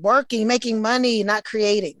with working, making money, not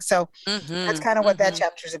creating. So that's kind of what that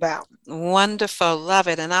chapter is about. Wonderful. Love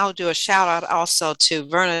it. And I'll do a shout out also to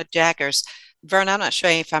Verna Jaggers. Verna, I'm not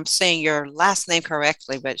sure if I'm saying your last name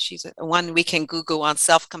correctly, but she's one we can Google on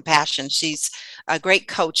self-compassion. She's a great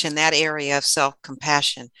coach in that area of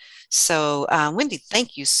self-compassion. So Wendy,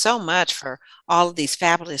 thank you so much for all of these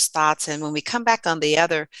fabulous thoughts. And when we come back on the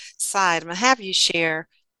other side, I'm going to have you share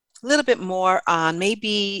a little bit more on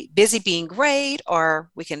maybe busy being great,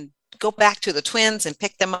 or we can go back to the twins and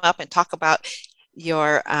pick them up and talk about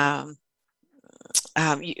your some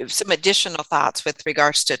additional thoughts with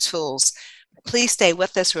regards to tools. Please stay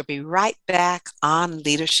with us. We'll be right back on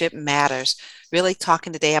Leadership Matters, really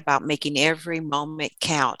talking today about making every moment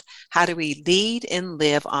count. How do we lead and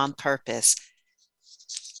live on purpose?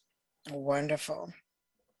 Wonderful.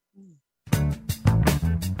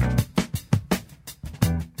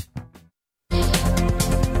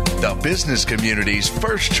 The business community's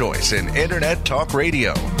first choice in Internet Talk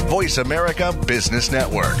Radio, Voice America Business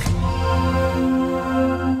Network.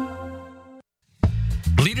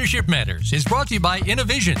 Leadership Matters is brought to you by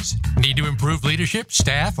Innovisions. Need to improve leadership,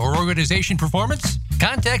 staff, or organization performance?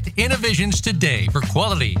 Contact Innovisions today for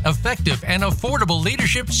quality, effective, and affordable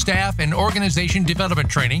leadership, staff, and organization development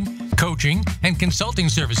training, coaching, and consulting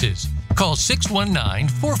services. Call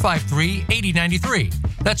 619-453-8093.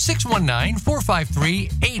 That's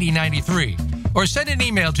 619-453-8093. Or send an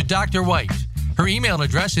email to Dr. White. Her email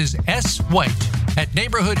address is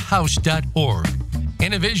swhite@neighborhoodhouse.org.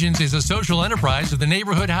 Innovisions is a social enterprise of the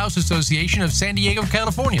Neighborhood House Association of San Diego,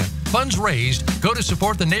 California. Funds raised go to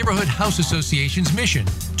support the Neighborhood House Association's mission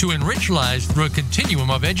to enrich lives through a continuum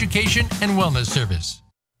of education and wellness service.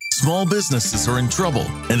 Small businesses are in trouble,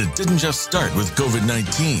 and it didn't just start with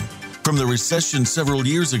COVID-19. From the recession several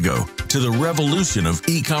years ago to the revolution of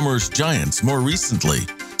e-commerce giants more recently,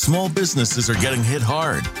 small businesses are getting hit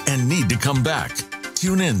hard and need to come back.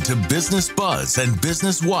 Tune in to Business Buzz and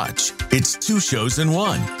Business Watch. It's 2 shows in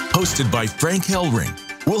one, hosted by Frank Hellring.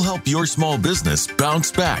 We'll help your small business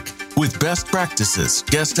bounce back with best practices,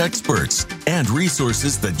 guest experts, and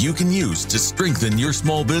resources that you can use to strengthen your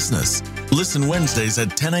small business. Listen Wednesdays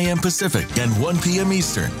at 10 a.m. Pacific and 1 p.m.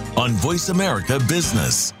 Eastern on Voice America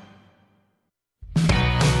Business.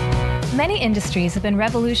 Many industries have been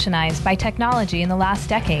revolutionized by technology in the last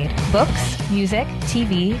decade. Books, music,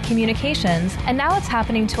 TV, communications, and now it's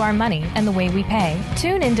happening to our money and the way we pay.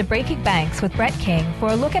 Tune in to Breaking Banks with Brett King for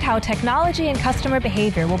a look at how technology and customer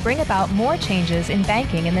behavior will bring about more changes in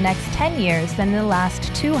banking in the next 10 years than in the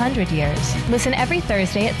last 200 years. Listen every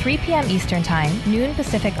Thursday at 3 p.m. Eastern Time, noon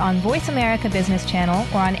Pacific on Voice America Business Channel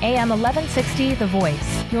or on AM 1160 The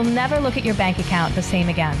Voice. You'll never look at your bank account the same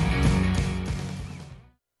again.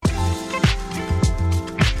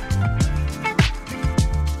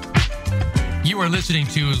 You are listening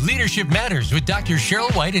to Leadership Matters with Dr.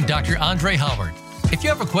 Cheryl White and Dr. Andre Howard. If you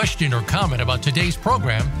have a question or comment about today's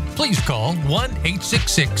program, please call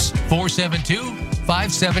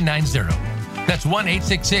 1-866-472-5790. That's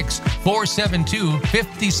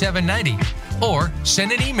 1-866-472-5790. Or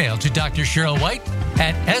send an email to Dr. Cheryl White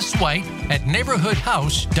at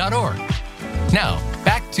swhite@neighborhoodhouse.org. Now,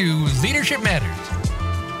 back to Leadership Matters.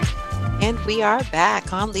 And we are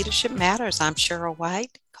back on Leadership Matters. I'm Cheryl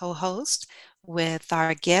White, co-host, with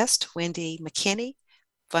our guest, Wendy McKinney,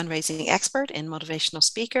 fundraising expert and motivational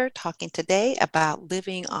speaker, talking today about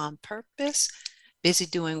living on purpose, busy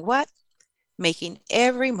doing what? Making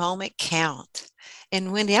every moment count.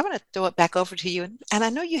 And Wendy, I'm going to throw it back over to you. And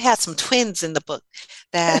I know you had some twins in the book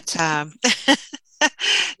that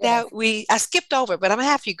that I skipped over, but I'm going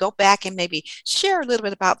to have you go back and maybe share a little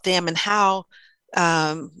bit about them and how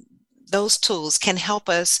those tools can help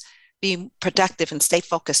us be productive and stay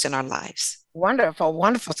focused in our lives. Wonderful,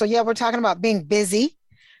 wonderful. So we're talking about being busy.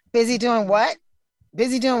 Busy doing what?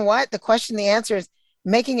 Busy doing what? The answer is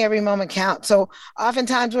making every moment count. So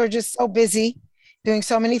oftentimes we're just so busy doing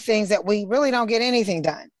so many things that we really don't get anything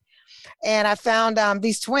done. And I found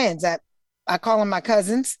these twins that I call them my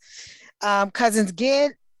cousins, cousins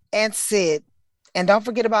Gid and Sid. And don't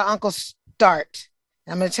forget about Uncle Start.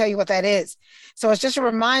 I'm going to tell you what that is. So it's just a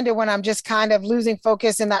reminder when I'm just kind of losing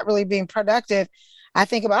focus and not really being productive. I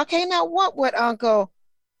think about, okay, now what would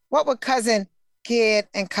cousin Gid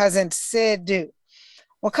and cousin Sid do?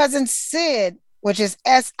 Well, cousin Sid, which is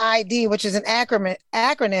SID, which is an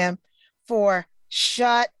acronym for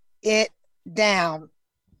shut it down.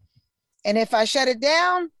 And if I shut it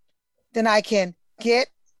down, then I can get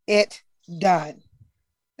it done.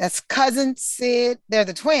 That's cousin Sid. They're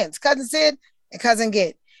the twins, cousin Sid and cousin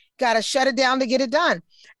Gid. Got to shut it down to get it done.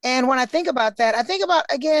 And when I think about that, I think about,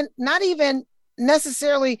 again, not even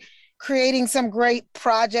necessarily creating some great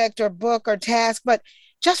project or book or task, but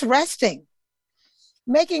just resting.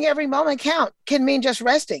 Making every moment count can mean just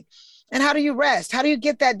resting. And how do you rest? How do you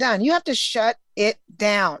get that done? You have to shut it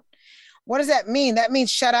down. What does that mean? That means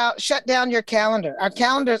shut down your calendar. Our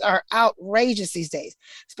calendars are outrageous these days,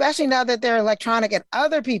 especially now that they're electronic and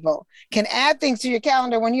other people can add things to your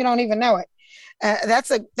calendar when you don't even know it. That's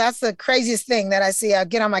the craziest thing that I see. I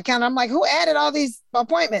get on my calendar. I'm like, who added all these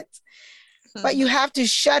appointments? But you have to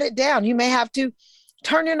shut it down. You may have to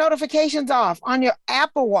turn your notifications off on your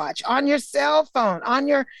Apple Watch, on your cell phone, on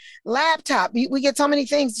your laptop. We get so many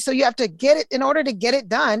things. So you have to get it, in order to get it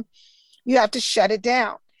done, you have to shut it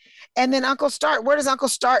down. And then Uncle Start, where does Uncle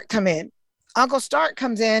Start come in? Uncle Start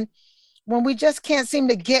comes in when we just can't seem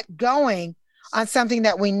to get going on something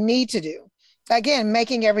that we need to do. Again,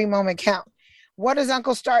 making every moment count. What does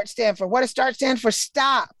Uncle Start stand for? What does Start stand for?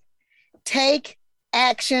 Stop. Take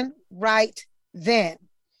action right then.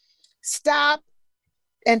 Stop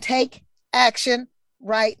and take action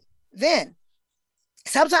right then.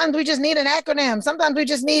 Sometimes we just need an acronym. Sometimes we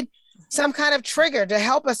just need some kind of trigger to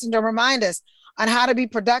help us and to remind us on how to be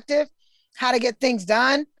productive, how to get things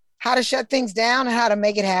done, how to shut things down, and how to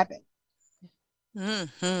make it happen.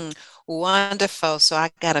 Mm-hmm. Wonderful. So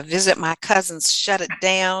I got to visit my cousins, shut it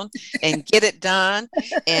down and get it done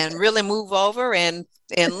and really move over and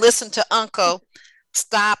listen to Uncle.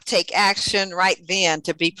 Stop, take action right then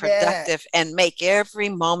to be productive and make every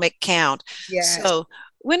moment count. Yes. So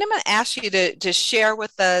when I'm going to ask you to share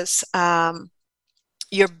with us,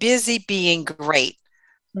 you're busy being great.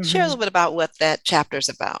 Mm-hmm. Share a little bit about what that chapter is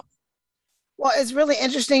about. Well, it's really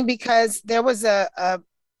interesting because there was a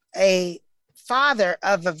father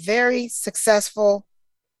of a very successful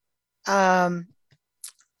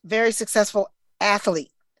athlete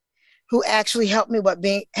who actually helped me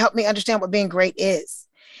understand what being great is.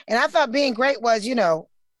 And I thought being great was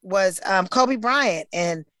Kobe Bryant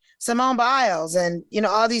and Simone Biles and,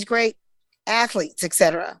 all these great athletes,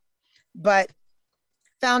 etc. But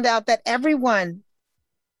found out that everyone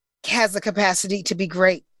has the capacity to be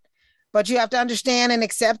great, but you have to understand and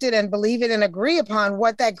accept it and believe it and agree upon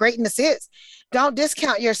what that greatness is. Don't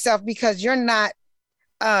discount yourself because you're not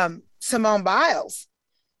Simone Biles,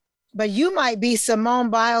 but you might be Simone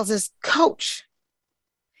Biles' coach.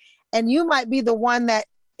 And you might be the one that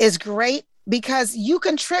is great because you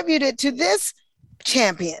contributed to this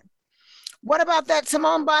champion. What about that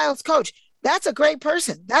Simone Biles coach? That's a great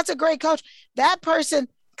person. That's a great coach. That person,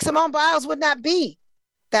 Simone Biles, would not be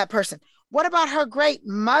that person. What about her great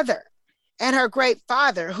mother and her great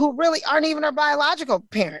father, who really aren't even her biological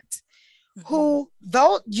parents, who,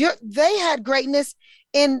 though they had greatness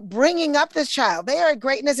in bringing up this child, they had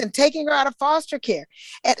greatness in taking her out of foster care.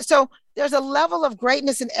 And so there's a level of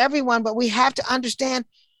greatness in everyone, but we have to understand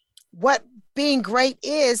what being great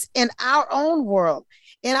is in our own world,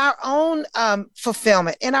 in our own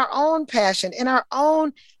fulfillment, in our own passion, in our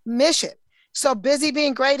own mission. So busy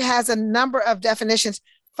being great has a number of definitions.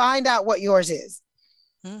 Find out what yours is.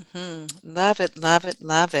 Love it, love it,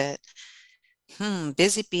 love it.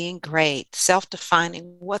 Busy being great,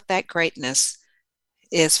 self-defining what that greatness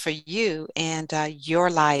is for you and your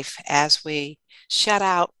life as we shut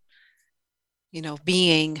out,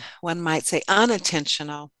 being, one might say,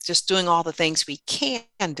 unintentional, just doing all the things we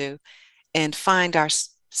can do, and find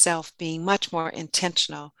ourselves being much more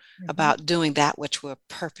intentional about doing that which we're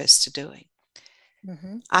purposed to doing.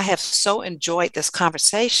 I have so enjoyed this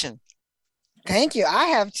conversation. Thank you. I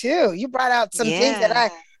have too. You brought out some things that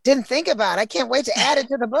I didn't think about. I can't wait to add it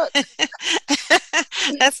to the book.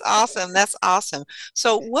 That's awesome. That's awesome.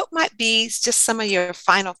 So what might be just some of your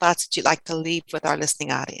final thoughts that you'd like to leave with our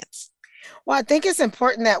listening audience? Well, I think it's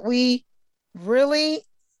important that we really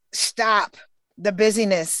stop the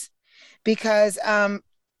busyness, because I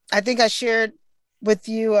think I shared with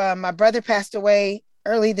you, my brother passed away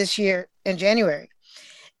early this year in January,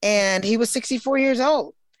 and he was 64 years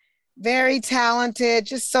old. Very talented,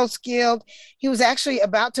 just so skilled. He was actually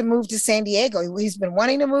about to move to San Diego. He's been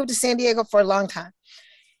wanting to move to San Diego for a long time.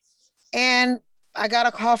 And I got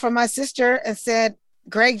a call from my sister and said,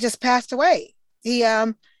 Greg just passed away. He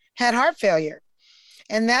had heart failure.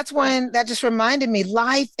 And that's when that just reminded me,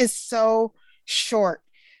 life is so short.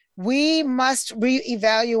 We must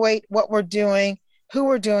reevaluate what we're doing, who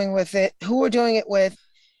we're doing with it, who we're doing it with.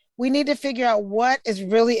 We need to figure out what is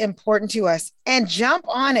really important to us and jump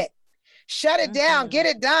on it. Shut it down, get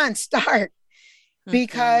it done, start.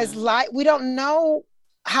 Because we don't know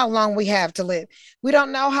how long we have to live. We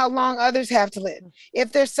don't know how long others have to live.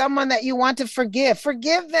 If there's someone that you want to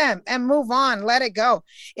forgive them and move on, let it go.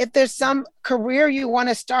 If there's some career you want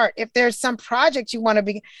to start, if there's some project you want to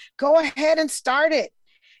begin, go ahead and start it.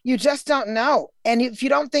 You just don't know. And if you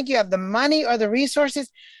don't think you have the money or the resources,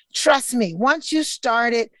 trust me, once you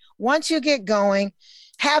start it, once you get going,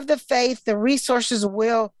 have the faith, the resources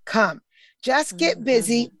will come. Just get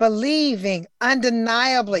busy, believing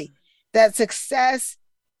undeniably that success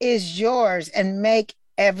is yours, and make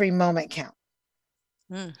every moment count.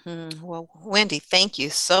 Well, Wendy, thank you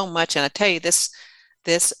so much. And I tell you, this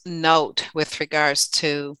note with regards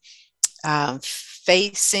to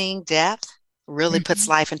facing death really puts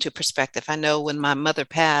life into perspective. I know when my mother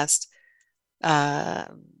passed, it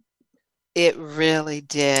really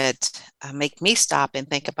did make me stop and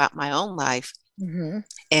think about my own life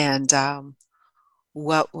and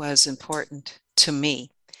what was important to me.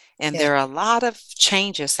 And there are a lot of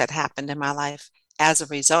changes that happened in my life as a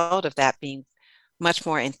result of that, being much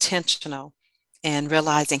more intentional and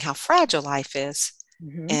realizing how fragile life is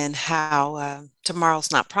and how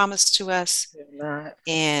tomorrow's not promised to us.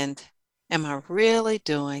 And am I really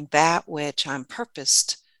doing that which I'm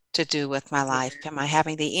purposed to do with my life? Am I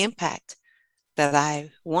having the impact that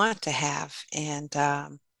I want to have? And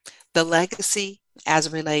the legacy as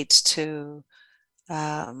it relates to,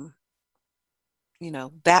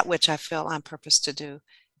 that which I feel I'm purposed to do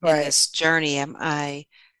in this journey. Am I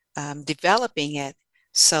developing it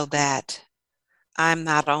so that I'm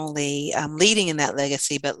not only leading in that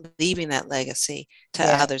legacy, but leaving that legacy to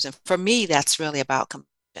others? And for me, that's really about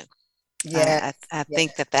compassion. I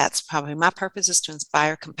think that that's probably my purpose, is to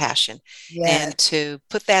inspire compassion and to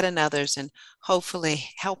put that in others and hopefully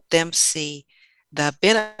help them see the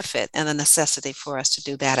benefit and the necessity for us to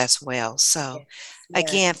do that as well. So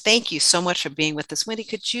again, thank you so much for being with us. Wendy,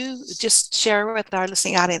 could you just share with our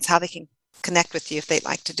listening audience how they can connect with you if they'd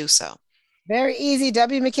like to do so? Very easy.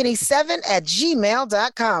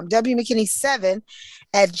 wmckinney7@gmail.com.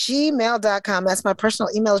 wmckinney7@gmail.com. That's my personal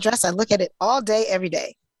email address. I look at it all day, every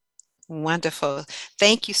day. Wonderful.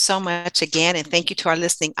 Thank you so much again. And thank you to our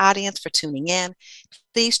listening audience for tuning in.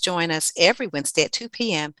 Please join us every Wednesday at 2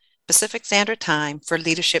 p.m. Pacific Standard Time for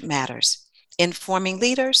Leadership Matters, informing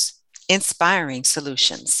leaders, inspiring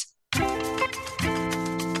solutions.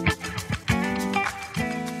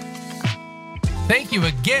 Thank you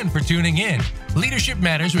again for tuning in. Leadership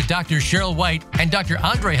Matters with Dr. Cheryl White and Dr.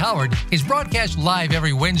 Andre Howard is broadcast live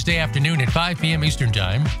every Wednesday afternoon at 5 p.m. Eastern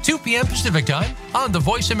Time, 2 p.m. Pacific Time on the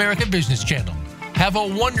Voice America Business Channel. Have a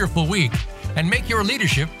wonderful week and make your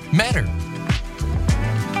leadership matter.